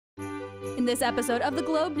In this episode of the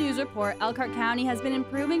Globe News Report, Elkhart County has been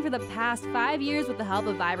improving for the past 5 years with the help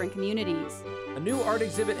of vibrant communities. A new art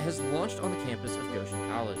exhibit has launched on the campus of Goshen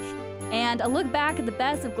College. And a look back at the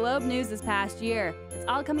best of Globe News this past year. It's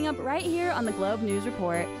all coming up right here on the Globe News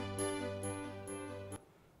Report.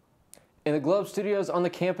 In the Globe studios on the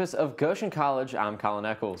campus of Goshen College, I'm Collin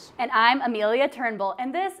Echols. And I'm Amelia Turnbull,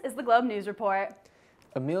 and this is the Globe News Report.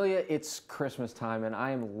 Amelia, it's Christmas time, and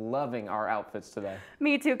I am loving our outfits today.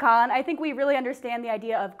 Me too, Collin. I think we really understand the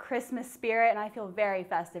idea of Christmas spirit, and I feel very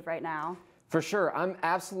festive right now. For sure. I'm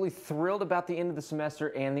absolutely thrilled about the end of the semester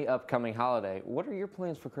and the upcoming holiday. What are your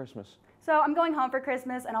plans for Christmas? So I'm going home for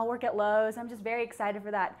Christmas, and I'll work at Lowe's. I'm just very excited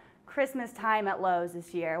for that Christmas time at Lowe's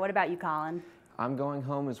this year. What about you, Collin? I'm going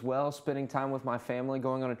home as well, spending time with my family,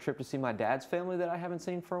 going on a trip to see my dad's family that I haven't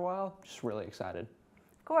seen for a while. Just really excited.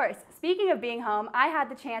 Of course. Speaking of being home, I had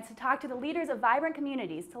the chance to talk to the leaders of vibrant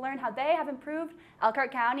communities to learn how they have improved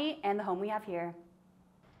Elkhart County and the home we have here.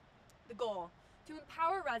 The goal: to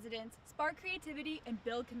empower residents, spark creativity, and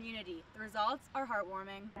build community. The results are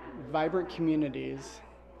heartwarming. Vibrant Communities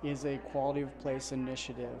is a quality of place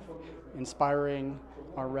initiative, inspiring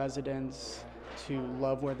our residents to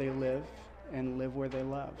love where they live and live where they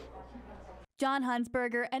love. John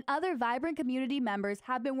Hunsberger and other vibrant community members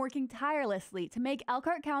have been working tirelessly to make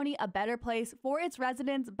Elkhart County a better place for its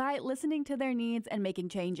residents by listening to their needs and making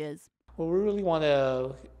changes. Well, we really want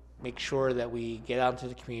to make sure that we get out into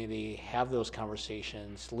the community, have those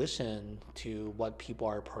conversations, listen to what people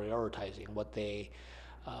are prioritizing, what they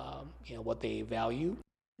value.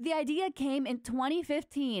 The idea came in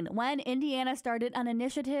 2015 when Indiana started an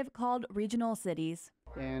initiative called Regional Cities.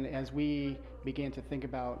 And as we began to think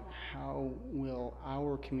about how will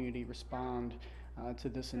our community respond to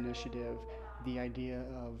this initiative, the idea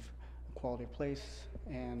of quality of place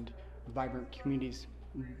and vibrant communities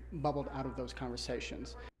bubbled out of those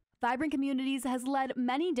conversations. Vibrant Communities has led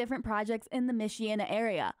many different projects in the Michiana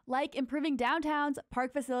area, like improving downtowns,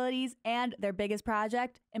 park facilities, and their biggest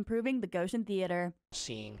project, improving the Goshen Theater.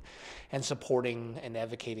 Seeing and supporting and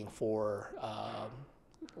advocating for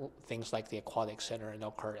things like the Aquatic Center in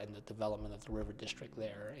Elkhart and the development of the River District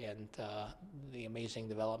there, and the amazing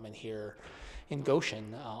development here in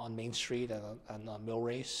Goshen on Main Street and on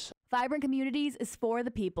Millrace. Vibrant Communities is for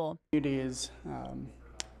the people. Community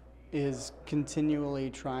is continually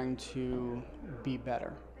trying to be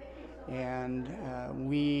better, and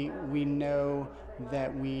we know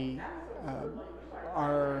that we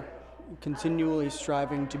are continually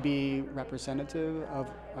striving to be representative of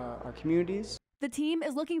our communities. The team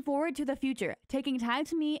is looking forward to the future, taking time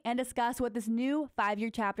to meet and discuss what this new 5-year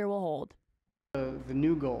chapter will hold. The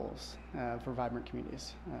new goals for Vibrant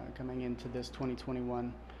Communities coming into this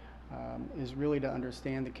 2021 is really to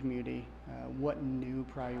understand the community, what new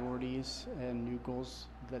priorities and new goals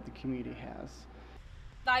that the community has.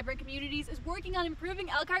 Vibrant Communities is working on improving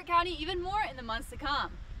Elkhart County even more in the months to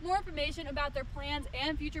come. More information about their plans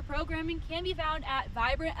and future programming can be found at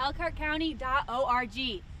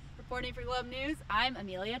vibrantelkhartcounty.org. Reporting for Globe News, I'm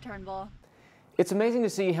Amelia Turnbull. It's amazing to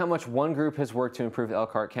see how much one group has worked to improve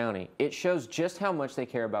Elkhart County. It shows just how much they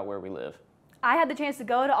care about where we live. I had the chance to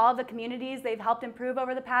go to all of the communities they've helped improve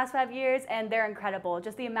over the past 5 years, and they're incredible.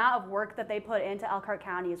 Just the amount of work that they put into Elkhart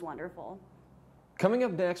County is wonderful. Coming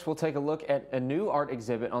up next, we'll take a look at a new art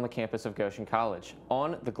exhibit on the campus of Goshen College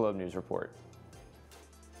on the Globe News Report.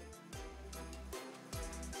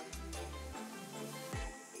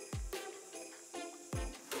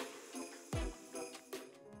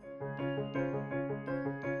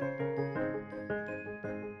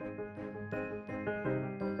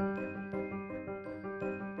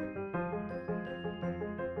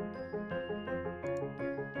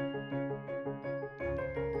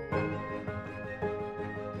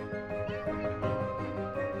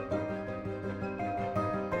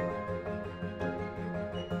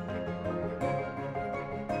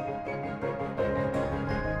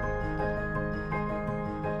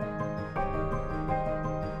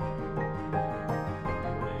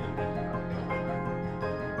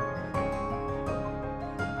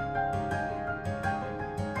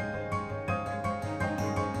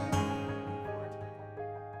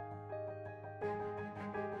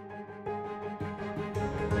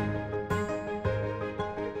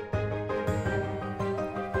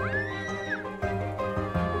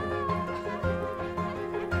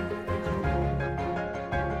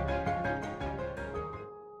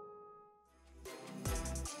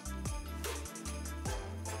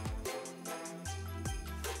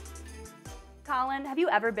 Collin, have you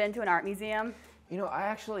ever been to an art museum? You know, I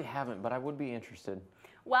actually haven't, but I would be interested.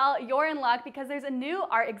 Well, you're in luck because there's a new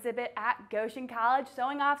art exhibit at Goshen College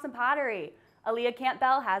showing off some pottery. Aaliyah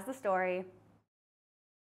Campbell has the story.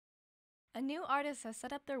 A new artist has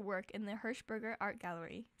set up their work in the Hirschberger Art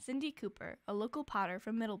Gallery. Cindy Cooper, a local potter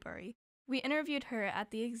from Middlebury. We interviewed her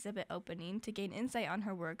at the exhibit opening to gain insight on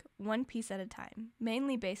her work, one piece at a time,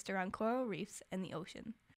 mainly based around coral reefs and the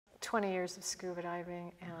ocean. 20 years of scuba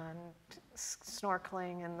diving and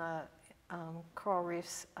snorkeling in the coral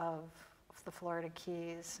reefs of the Florida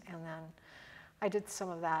Keys, and then I did some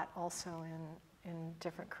of that also in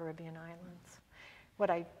different Caribbean islands.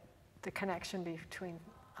 The connection between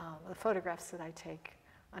the photographs that I take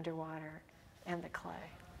underwater and the clay.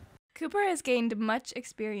 Cooper has gained much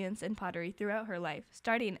experience in pottery throughout her life,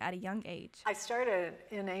 starting at a young age. I started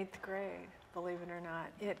in 8th grade, believe it or not,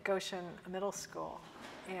 at Goshen Middle School,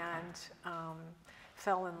 and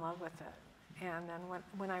fell in love with it. And then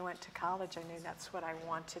when I went to college, I knew that's what I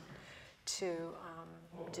wanted to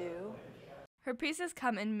do. Her pieces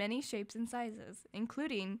come in many shapes and sizes,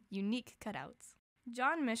 including unique cutouts.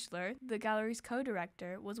 John Mishler, the gallery's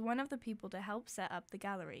co-director, was one of the people to help set up the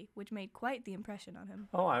gallery, which made quite the impression on him.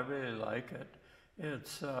 Oh, I really like it.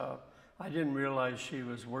 I didn't realize she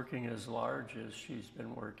was working as large as she's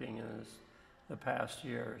been working in the past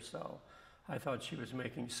year or so. I thought she was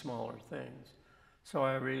making smaller things. So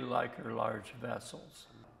I really like her large vessels.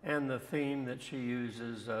 And the theme that she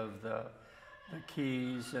uses of the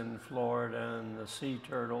Keys in Florida and the sea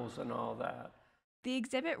turtles and all that. The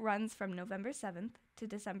exhibit runs from November 7th to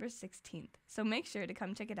December 16th, so make sure to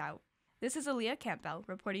come check it out. This is Aaliyah Campbell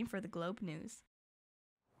reporting for the Globe News.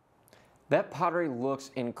 That pottery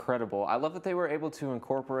looks incredible. I love that they were able to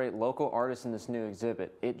incorporate local artists in this new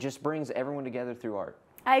exhibit. It just brings everyone together through art.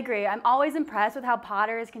 I agree. I'm always impressed with how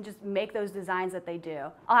potters can just make those designs that they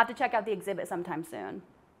do. I'll have to check out the exhibit sometime soon.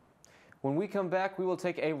 When we come back, we will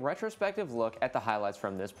take a retrospective look at the highlights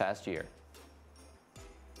from this past year.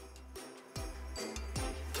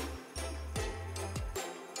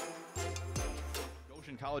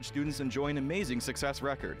 Goshen College students enjoy an amazing success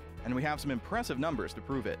record, and we have some impressive numbers to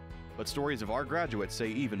prove it. But stories of our graduates say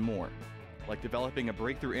even more, like developing a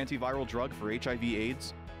breakthrough antiviral drug for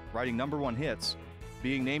HIV/AIDS, writing #1 hits,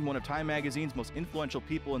 being named one of Time Magazine's most influential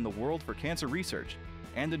people in the world for cancer research,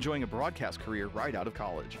 and enjoying a broadcast career right out of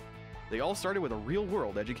college. They all started with a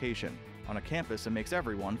real-world education on a campus that makes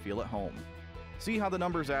everyone feel at home. See how the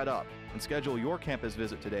numbers add up and schedule your campus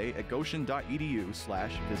visit today at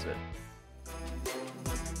goshen.edu/visit.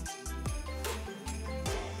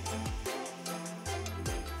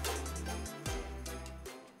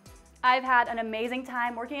 I've had an amazing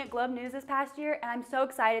time working at Globe News this past year, and I'm so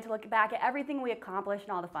excited to look back at everything we accomplished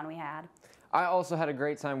and all the fun we had. I also had a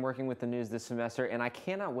great time working with the news this semester, and I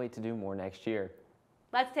cannot wait to do more next year.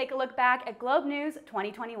 Let's take a look back at Globe News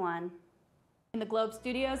 2021. In the Globe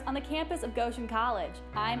studios on the campus of Goshen College,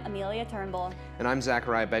 I'm Amelia Turnbull. And I'm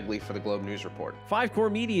Zachariah Begley for the Globe News Report. 5 Core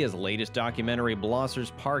Media's latest documentary,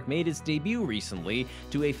 Blossers Park, made its debut recently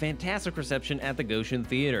to a fantastic reception at the Goshen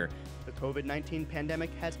Theater. The COVID-19 pandemic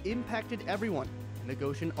has impacted everyone, and the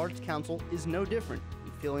Goshen Arts Council is no different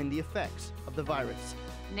in feeling the effects of the virus.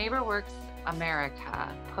 NeighborWorks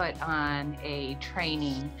America put on a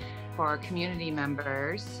training for community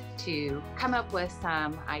members to come up with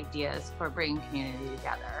some ideas for bringing community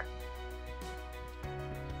together.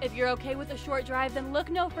 If you're okay with a short drive, then look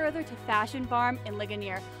no further to Fashion Farm in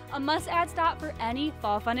Ligonier, a must-add stop for any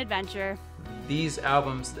fall fun adventure. These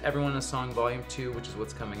albums, Everyone in a Song Volume 2, which is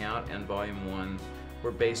what's coming out, and Volume 1,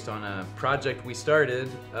 were based on a project we started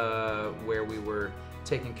where we were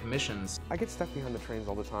taking commissions. I get stuck behind the trains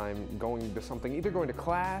all the time, going to something, either going to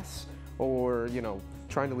class or,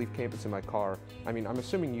 trying to leave campus in my car. I mean, I'm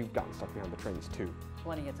assuming you've gotten stuck behind the trains too.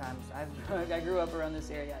 Plenty of times. I grew up around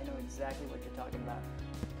this area. I know exactly what you're talking about.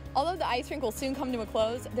 Although the ice rink will soon come to a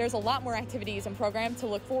close, there's a lot more activities and programs to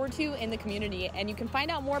look forward to in the community, and you can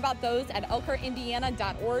find out more about those at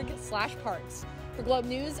elkhartindiana.org/parks. For Globe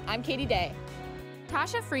News, I'm Katie Day.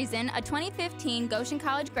 Tasha Friesen, a 2015 Goshen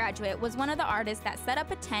College graduate, was one of the artists that set up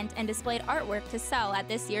a tent and displayed artwork to sell at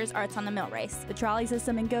this year's Arts on the Mill race. The trolley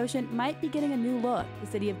system in Goshen might be getting a new look. The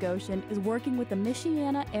city of Goshen is working with the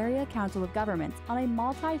Michiana Area Council of Governments on a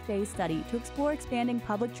multi-phase study to explore expanding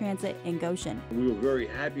public transit in Goshen. We were very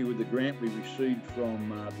happy with the grant we received from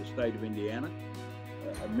the state of Indiana,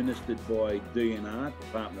 administered by DNR,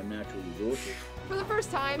 Department of Natural Resources. For the first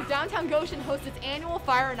time, downtown Goshen hosts its annual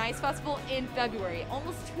Fire and Ice Festival in February,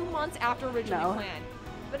 almost 2 months after originally planned.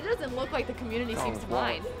 But it doesn't look like the community seems to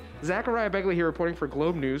mind. Zachariah Begley here reporting for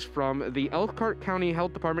Globe News from the Elkhart County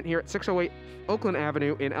Health Department here at 608 Oakland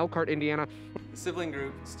Avenue in Elkhart, Indiana. The sibling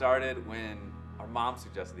group started when our mom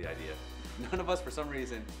suggested the idea. None of us, for some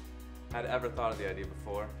reason, had ever thought of the idea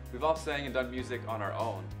before. We've all sang and done music on our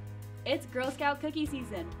own, It's Girl Scout cookie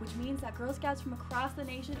season, which means that Girl Scouts from across the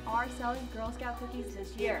nation are selling Girl Scout cookies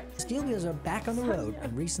this year. Steel Wheels are back on the road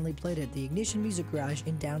and recently played at the Ignition Music Garage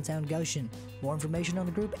in downtown Goshen. More information on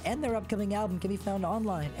the group and their upcoming album can be found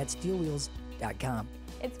online at steelwheels.com.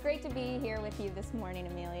 It's great to be here with you this morning,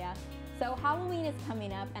 Amelia. So Halloween is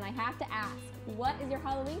coming up, and I have to ask, what is your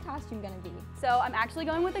Halloween costume going to be? So I'm actually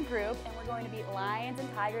going with a group, and we're going to be lions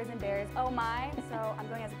and tigers and bears. Oh my! So I'm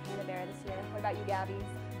going as a panda bear this year. What about you, Gabby?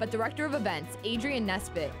 But Director of Events, Adrian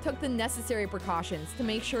Nesbitt, took the necessary precautions to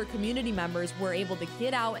make sure community members were able to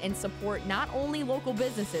get out and support not only local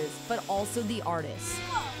businesses, but also the artists.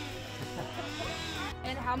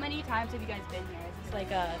 And how many times have you guys been here? Is this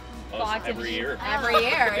like a every year. Every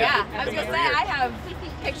year, yeah. I was gonna say, I have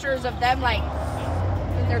pictures of them like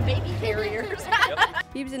in their baby carriers.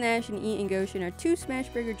 Phoebes and Ash and Eat and Goshen are two smash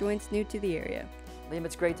burger joints new to the area. Liam,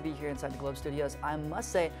 it's great to be here inside the Globe Studios. I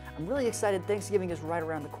must say, I'm really excited. Thanksgiving is right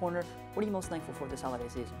around the corner. What are you most thankful for this holiday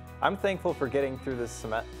season? I'm thankful for getting through this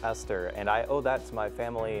semester, and I owe that to my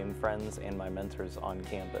family and friends and my mentors on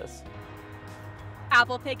campus.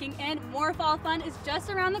 Apple picking and more fall fun is just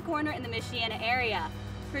around the corner in the Michiana area.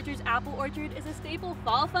 Pritchard's Apple Orchard is a staple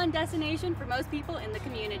fall fun destination for most people in the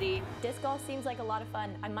community. Disc golf seems like a lot of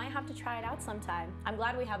fun. I might have to try it out sometime. I'm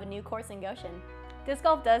glad we have a new course in Goshen. Disc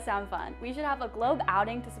golf does sound fun. We should have a Globe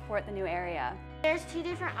outing to support the new area. There's two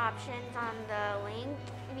different options on the link.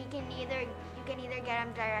 You can either get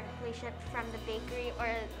them directly shipped from the bakery, or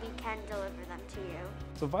we can deliver them to you.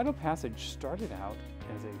 So Vital Passage started out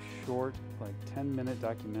as a short, like 10-minute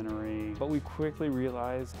documentary, but we quickly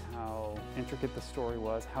realized how intricate the story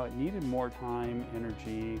was, how it needed more time,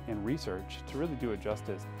 energy, and research to really do it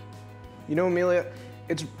justice. You know, Amelia,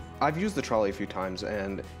 I've used the trolley a few times,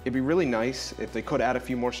 and it'd be really nice if they could add a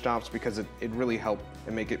few more stops because it really helped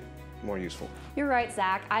and make it more useful. You're right,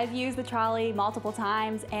 Zach. I've used the trolley multiple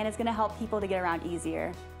times, and it's going to help people to get around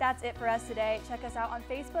easier. That's it for us today. Check us out on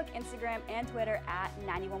Facebook, Instagram, and Twitter at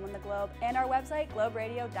 91 The Globe, and our website,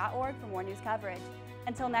 globeradio.org, for more news coverage.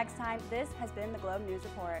 Until next time, this has been the Globe News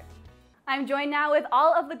Report. I'm joined now with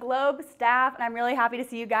all of the Globe staff, and I'm really happy to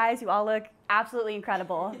see you guys. You all look absolutely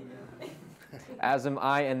incredible. As am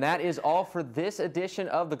I, and that is all for this edition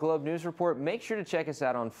of the Globe News Report. Make sure to check us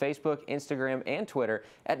out on Facebook, Instagram, and Twitter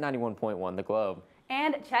at 91.1 The Globe.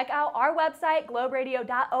 And check out our website,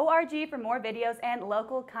 globeradio.org, for more videos and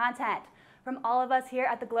local content. From all of us here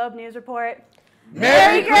at the Globe News Report,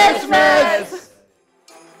 Merry Christmas!